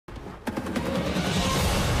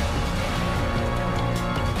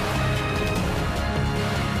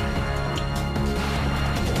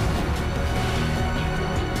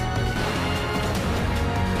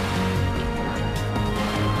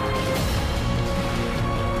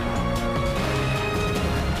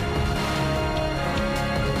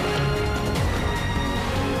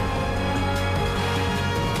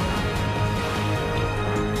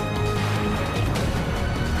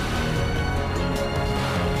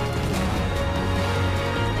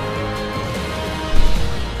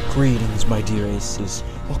Greetings, my dear aces.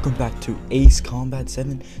 Welcome back to Ace Combat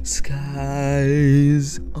 7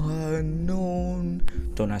 Skies Unknown.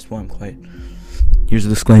 Don't ask why I'm quiet. Here's a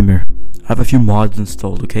disclaimer. I have a few mods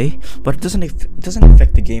installed, okay? But it doesn't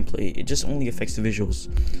affect the gameplay. It just only affects the visuals.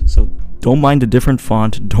 So don't mind the different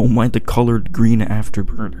font. Don't mind the colored green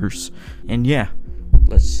afterburners. And yeah,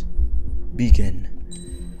 let's begin.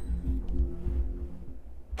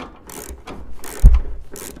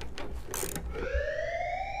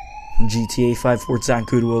 GTA 5 Fort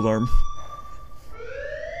Zancudo alarm.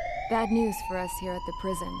 Bad news for us here at the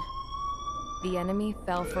prison. The enemy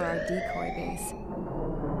fell for our decoy base.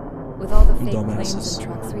 With all the fake planes and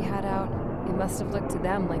trucks we had out, it must have looked to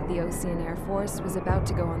them like the Ocean Air Force was about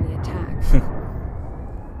to go on the attack.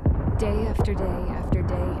 Day after day after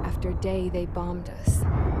day after day, they bombed us.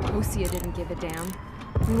 Osea didn't give a damn.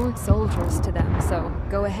 We weren't soldiers to them, so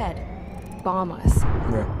go ahead. Bomb us.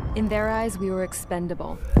 Yeah. In their eyes, we were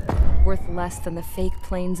expendable. Worth less than the fake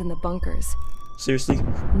planes in the bunkers. Seriously?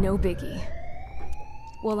 No biggie.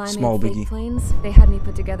 While I Small made biggie. fake planes, they had me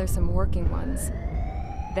put together some working ones.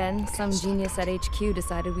 Then, some genius at HQ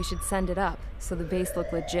decided we should send it up, so the base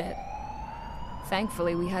looked legit.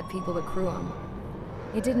 Thankfully, we had people to crew them.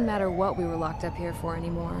 It didn't matter what we were locked up here for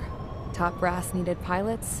anymore. Top brass needed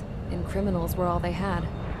pilots, and criminals were all they had.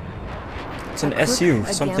 It's an A crook, SU,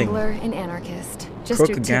 a something. gambler, an anarchist. Just Crook,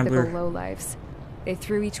 your a typical gambler. lowlifes. They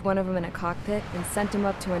threw each one of them in a cockpit and sent them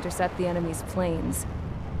up to intercept the enemy's planes.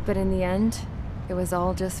 But in the end, it was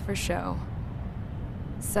all just for show.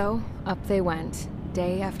 So, up they went,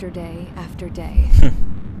 day after day after day.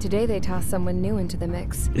 Today they tossed someone new into the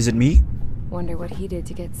mix. Is it me? Wonder what he did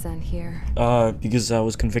to get sent here. Because I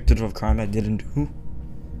was convicted of a crime I didn't do.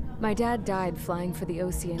 My dad died flying for the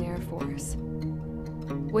Ocean Air Force.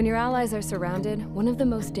 When your allies are surrounded, one of the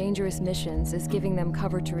most dangerous missions is giving them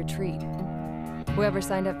cover to retreat. Whoever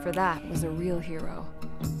signed up for that was a real hero.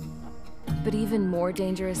 But even more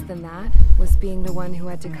dangerous than that was being the one who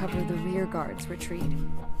had to cover the rear guard's retreat.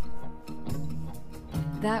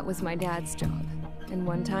 That was my dad's job, and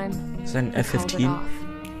one time, Is that an he called it F-15?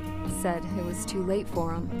 off. Said it was too late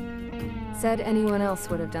for him. Said anyone else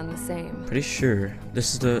would have done the same. Pretty sure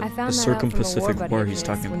this is the I found that Circum-Pacific out from a War War he's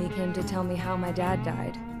talking when about. he came to tell me how my dad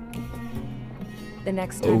died. The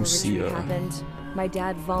next time a retreat Osea. happened, my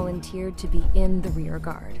dad volunteered to be in the rear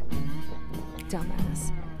guard.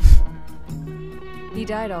 Dumbass. He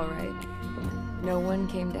died all right. No one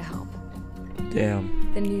came to help.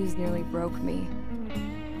 Damn. The news nearly broke me.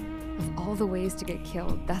 Of all the ways to get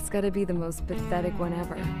killed, that's gotta be the most pathetic one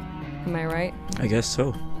ever. Am I right? I guess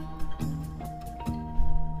so.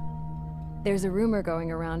 There's a rumor going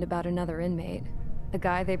around about another inmate. A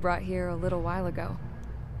guy they brought here a little while ago.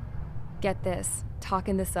 Get this. Talk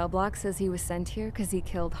in the cell block says he was sent here because he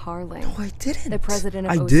killed Harling. No, I didn't. The president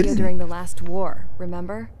of I Osea didn't. during the last war,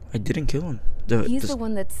 remember? I didn't kill him. He's the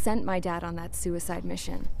one that sent my dad on that suicide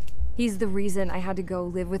mission. He's the reason I had to go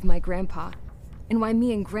live with my grandpa, and why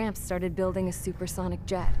me and Gramps started building a supersonic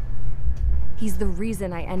jet. He's the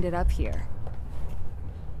reason I ended up here.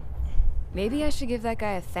 Maybe I should give that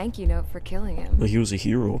guy a thank you note for killing him. But he was a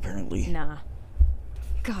hero, apparently. Nah.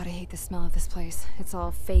 God, I hate the smell of this place. It's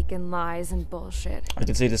all fake and lies and bullshit. I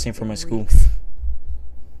can say the same for my school. Reeks.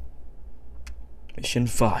 Mission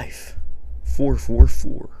 5.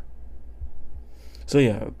 444. So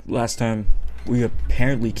yeah, last time we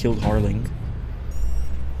apparently killed Harling.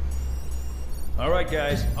 Alright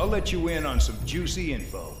guys, I'll let you in on some juicy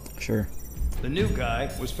info. Sure. The new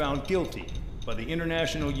guy was found guilty by the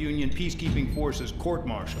International Union Peacekeeping Forces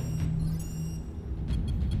court-martial.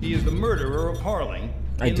 He is the murderer of Harling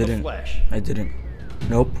in the flesh. I didn't.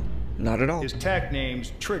 Nope. Not at all. His TAC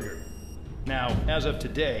name's Trigger. Now, as of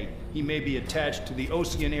today, he may be attached to the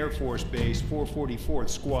Ocean Air Force Base 444th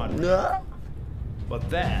Squadron. But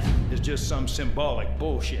that is just some symbolic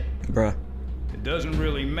bullshit. Bruh. It doesn't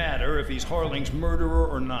really matter if he's Harling's murderer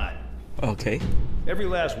or not. Okay. Every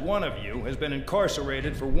last one of you has been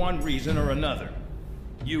incarcerated for one reason or another.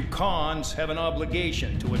 You cons have an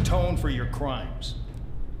obligation to atone for your crimes.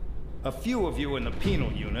 A few of you in the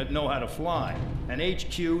penal unit know how to fly, and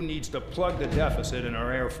HQ needs to plug the deficit in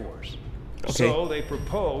our Air Force. Okay. So they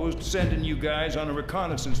proposed sending you guys on a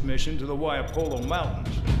reconnaissance mission to the Waiapolo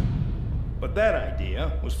Mountains. But that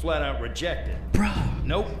idea was flat out rejected. Bruh.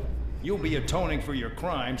 Nope. You'll be atoning for your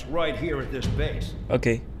crimes right here at this base.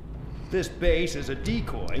 Okay. This base is a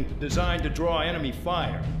decoy designed to draw enemy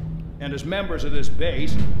fire. And as members of this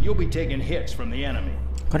base, you'll be taking hits from the enemy.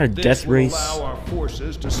 What a death race. This will allow our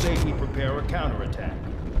forces to safely prepare a counterattack.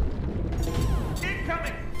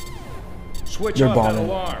 Incoming! Switch You're off that bombing.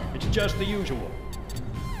 alarm. It's just the usual.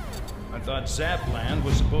 thought Zapland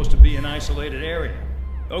was supposed to be an isolated area.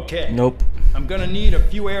 Okay. Nope. I'm gonna need a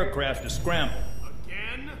few aircraft to scramble.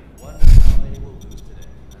 Again? What will lose today?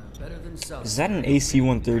 Better than some. Is that an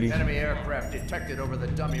AC-130? Enemy aircraft detected over the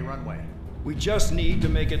dummy runway. We just need to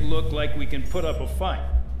make it look like we can put up a fight.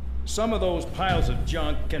 Some of those piles of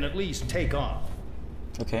junk can at least take off.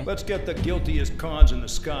 Okay. Let's get the guiltiest cons in the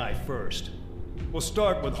sky first. We'll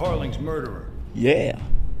start with Harling's murderer. Yeah.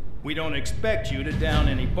 We don't expect you to down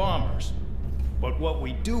any bombers. But what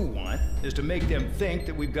we do want is to make them think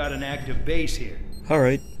that we've got an active base here.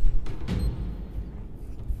 Alright.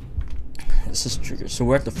 This is trigger. So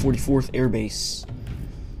we're at the 44th Airbase.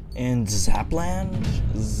 And Zapland?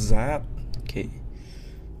 Okay.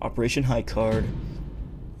 Operation High Card.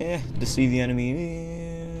 Deceive the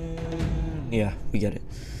enemy. Yeah, we get it.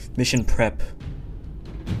 Mission Prep.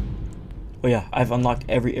 Oh yeah, I've unlocked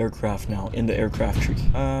every aircraft now in the aircraft tree.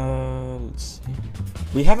 Let's see.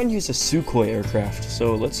 We haven't used a Sukhoi aircraft,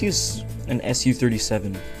 so let's use an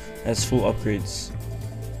Su-37 as full upgrades.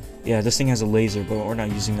 Yeah, this thing has a laser, but we're not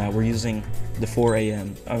using that. We're using the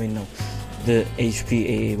 4AM. I mean, no, the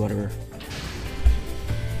HPAA, whatever.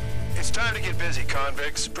 It's time to get busy,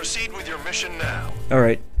 convicts. Proceed with your mission now.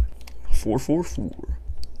 Alright. 444.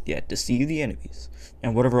 Yeah, deceive the enemies.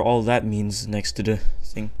 And whatever all that means next to the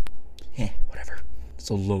thing. Whatever. It's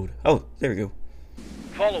a load. Oh, there we go.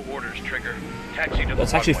 Follow orders, Trigger. Taxi to the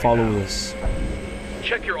Let's actually runway follow now. this.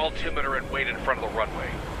 Check your altimeter and wait in front of the runway.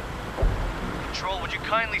 Control, would you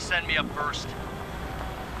kindly send me up first?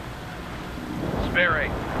 Spare 8,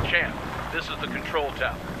 Champ, this is the control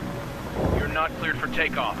tower. You're not cleared for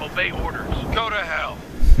takeoff. Obey orders. Go to hell.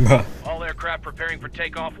 All aircraft preparing for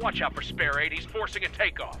takeoff. Watch out for Spare 8. He's forcing a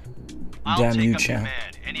takeoff. I'll Damn take you, up champ.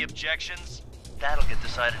 command. Any objections? That'll get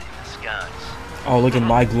decided in the skies. Oh, look at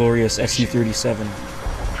my glorious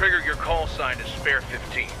Su-37. Trigger, your call sign is Spare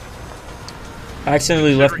 15. I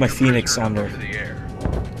accidentally left my Considering your Phoenix prisoner on there. over the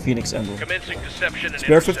air. Phoenix emblem. Commencing deception and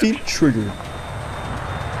Spare 15? interception. Trigger.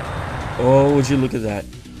 Oh, would you look at that.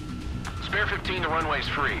 Spare 15, the runway's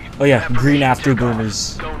free. Oh yeah, Have green permission to take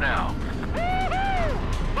afterburners. off. Go now.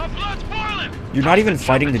 My blood's boiling! You're not even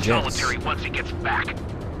fighting the jets. Solitary once he gets back.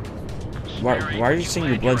 Why are you saying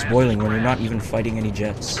your blood's boiling when you're not even fighting any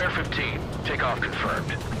jets? Spare 15, takeoff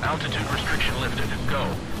confirmed. Altitude restriction lifted. Go.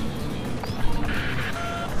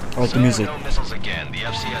 I like the music. No missiles again. The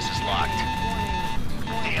FCS is locked.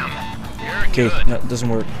 Damn. You're Okay, good. no, it doesn't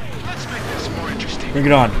work. Let's make this more interesting. Bring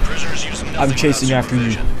it on. Prisoners use nothing I'm chasing without after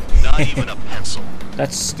you. supervision. Not even a pencil.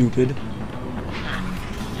 That's stupid.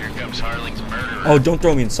 Here comes Harling's murderer. Oh, don't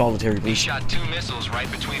throw me in solitary, He please. shot 2 missiles right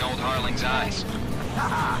between old Harling's eyes.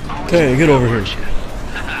 Okay, get over here.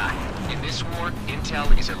 In this war,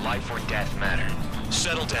 intel is a life or death matter.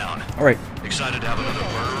 Settle down. Alright, Excited to have another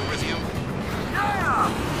murderer with you?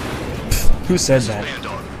 who said that?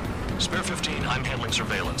 Bandog. Spare 15, I'm handling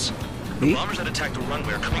surveillance. Me? The bombers that attacked the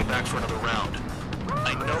runway are coming back for another round.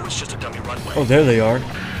 I know it's just a dummy runway. Oh, there they are.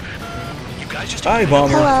 You guys just Hi,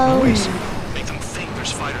 bomber. Noise. Make them think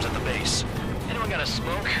there's fighters at the base. Anyone got a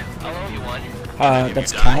smoke? I'll owe you one. If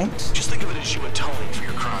That's you die, count? Just think of it as you atoning for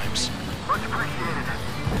your crimes.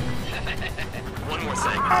 One more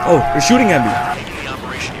thing. Oh, you're shooting at me. Taking the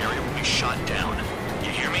operation area will be shot down. You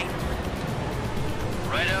hear me?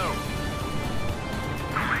 Righto.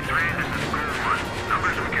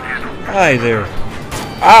 Hi there.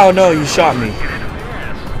 Oh no, you shot me.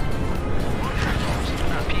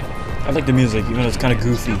 I like the music, even though it's kind of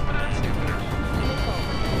goofy.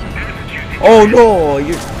 Oh no,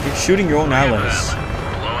 you're shooting your own allies.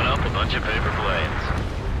 Blowing up a bunch of paper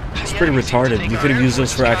planes. It's pretty retarded. You could have used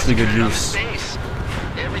those for actually good use.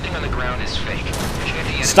 Everything on the ground is fake.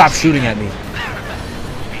 Stop shooting at me.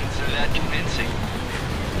 So that convincing.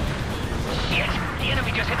 Shit! The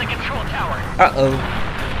enemy just hit the control tower. Uh-oh.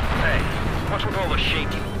 Hey, what's with all the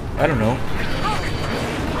shaking? I don't know.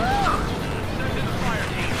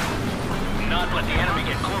 Not let the enemy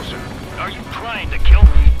get closer. Are you trying to kill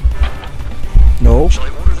me? No. Shall I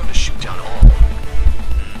order them to shoot down all?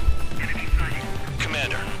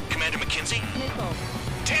 Commander McKenzie?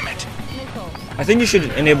 Damn it! I think you should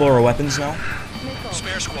enable our weapons now.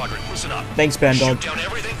 Spare squadron, listen up. Thanks, Bandog. Shoot down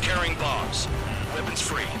everything carrying bombs. Weapons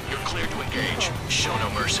free. You're cleared to engage. Show no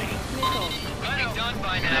mercy. Be done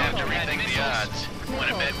by now. Have to rethink the odds. Want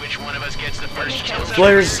to bet which one of us gets the first kill?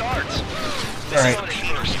 Flares. Starts. Alright.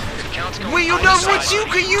 Will you know what you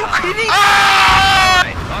kidding?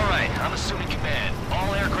 All right, I'm assuming command.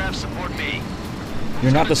 All aircraft support me.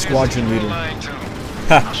 You're not the squadron leader.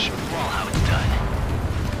 I'll Ha. show you all how it's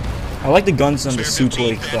done. I like the guns on the Spare 15,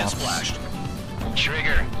 Sukhoi bandit class. splashed.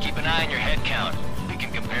 Trigger, keep an eye on your head count. We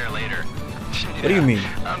can compare later. What do you mean?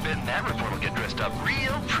 I'm betting that report will get dressed up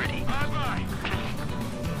real pretty.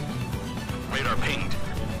 Radar pinged.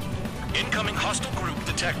 Incoming hostile group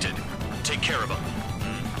detected. Take care of them.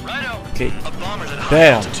 Righto. Okay. A bomber's at high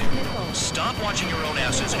Bam. altitude. Stop watching your own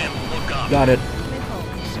asses and look up. Got it.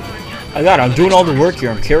 I got it. I'm doing all the work here.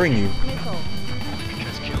 I'm carrying you.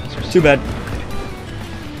 Too bad.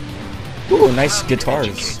 Ooh, nice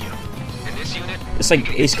guitars. It's like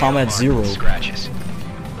Ace Combat 0. Scratches.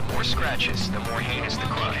 The more scratches, the more heinous the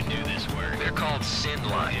crime. They're called sin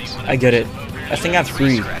lines. I get it. I think I have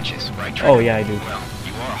 3. Scratches, right, Oh yeah, I do. Well,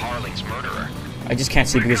 you are Harling's murderer. I just can't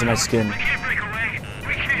see because of my skin.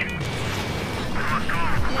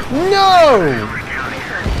 No!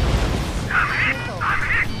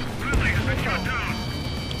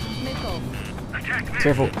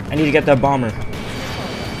 Careful. I need to get that bomber.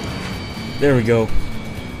 There we go.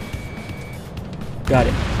 Got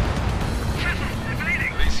it.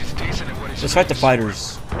 Let's fight the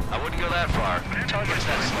fighters. I wouldn't go that far. Target's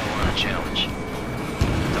that slow on a challenge.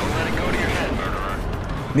 Don't let it go to your head,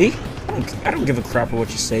 murderer. Me? I don't give a crap what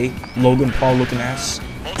you say. Logan Paul looking ass.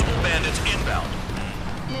 Multiple bandits inbound.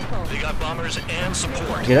 They got bombers and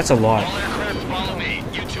support. Okay, that's a lot. All aircraft follow me.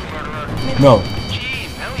 You too, murderer. No.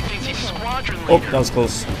 Jeez, now he thinks he's squadron leader. Oh, that was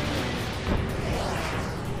close.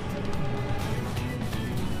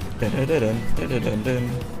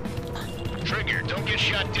 Trigger, don't get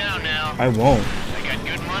shut down now. I won't. I got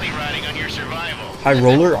good money riding on your survival. High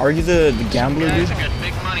roller? Are you the gambler, Guys, dude? I got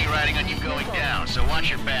big money riding on you going down, so watch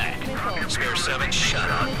your back. Spare 7, shut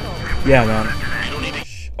up. Yeah, man. You don't need to...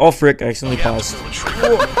 Oh, frick. I accidentally paused.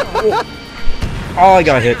 Trigger. Oh, I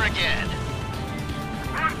got hit. Again.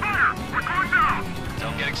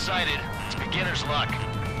 Don't get excited. It's beginner's luck.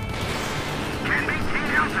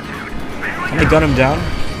 Can I gun him down?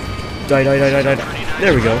 Die.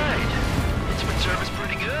 There we go. Twin service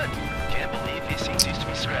pretty good. Can't believe he seems to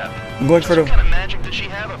be scrapped. I'm going for What the... kind of magic does she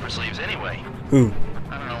have up her sleeves anyway? Who?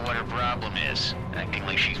 I don't know what her problem is. Acting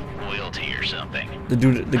like she's royalty or something. The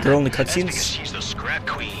dude, the girl in the That's because cutscenes? she's the scrap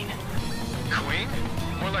queen. Queen?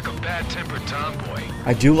 More like a bad-tempered tomboy.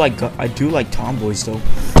 I do like tomboys though.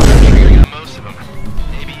 Trigger got most of them.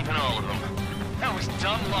 Maybe even all of them. That was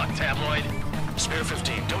dumb luck, tabloid. Spare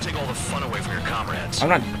 15. Don't take all the fun away from your comrades. I'm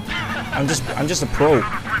not. I'm just a pro. But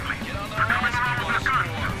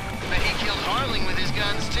he killed Harling with his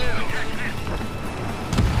guns too.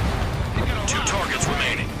 2 targets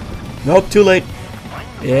remaining. Nope, too late.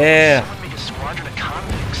 Yeah. Someone make a squadron of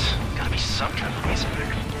convicts. Gotta be some kind of reason.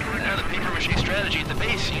 Now the paper mache strategy at the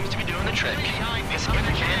base seems to be doing the trick. This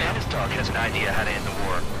Anakin and his dog has an idea how to end the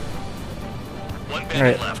war. One bandit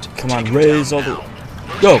Alright, left. come on, Take him raise down all the...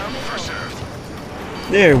 now. Go! First served.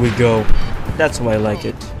 There we go. That's why I like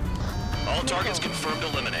it. All targets confirmed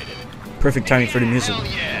eliminated. Perfect timing for the music. Hell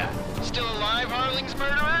yeah. Still alive, Harling's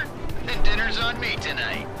murderer? Then dinner's on me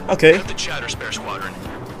tonight. Okay. Cut the chatter, Spare Squadron.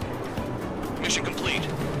 Mission complete.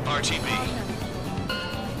 RTB.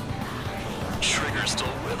 Trigger's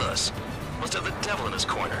still with us. Must have the devil in his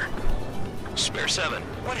corner. Spare 7.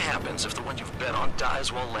 What happens if the one you've bet on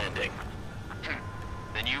dies while landing?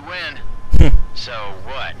 Then you win. So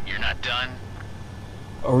what? You're not done?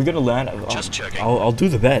 Are we gonna land? Just checking. I'll do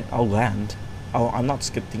the bet. I'll land. I'm not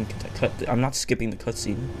skipping the cut. I'm not skipping the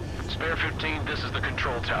cutscene. Spare 15, this is the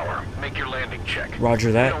control tower. Make your landing check. Roger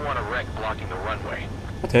We that. don't want a wreck blocking the runway.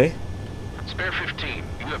 Okay. Spare 15,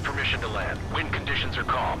 you have permission to land. Wind conditions are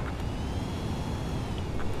calm.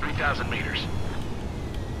 3,000 meters.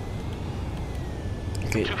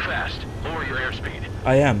 Okay. Too fast. Lower your airspeed.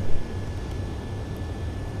 I am.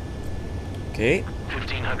 Okay.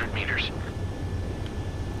 1,500 meters.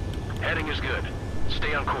 Heading is good.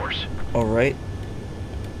 Stay on course. All right.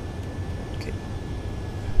 Okay.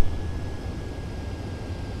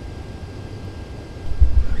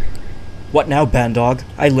 What now, Bandog?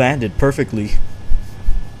 I landed perfectly.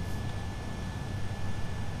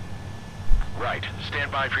 Right.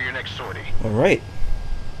 Stand by for your next sortie. All right.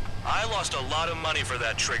 I lost a lot of money for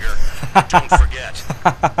that Trigger. Don't forget.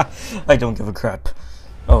 I don't give a crap.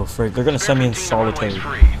 Oh, frick. They're gonna send me in solitary. The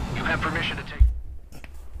runway's free. You have permission to take...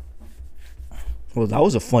 Well, that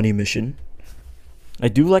was a funny mission. I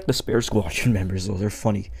do like the Spare Squadron members, though. They're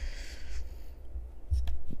funny.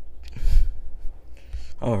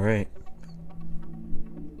 Alright.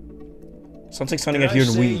 Something's sounding out here in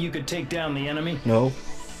Did I say Wii. you could take down the enemy? No.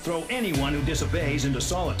 Throw anyone who disobeys into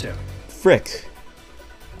solitary. Frick.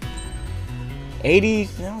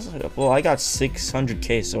 80,000? Well, I got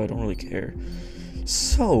 600k, so I don't really care.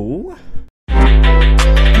 So...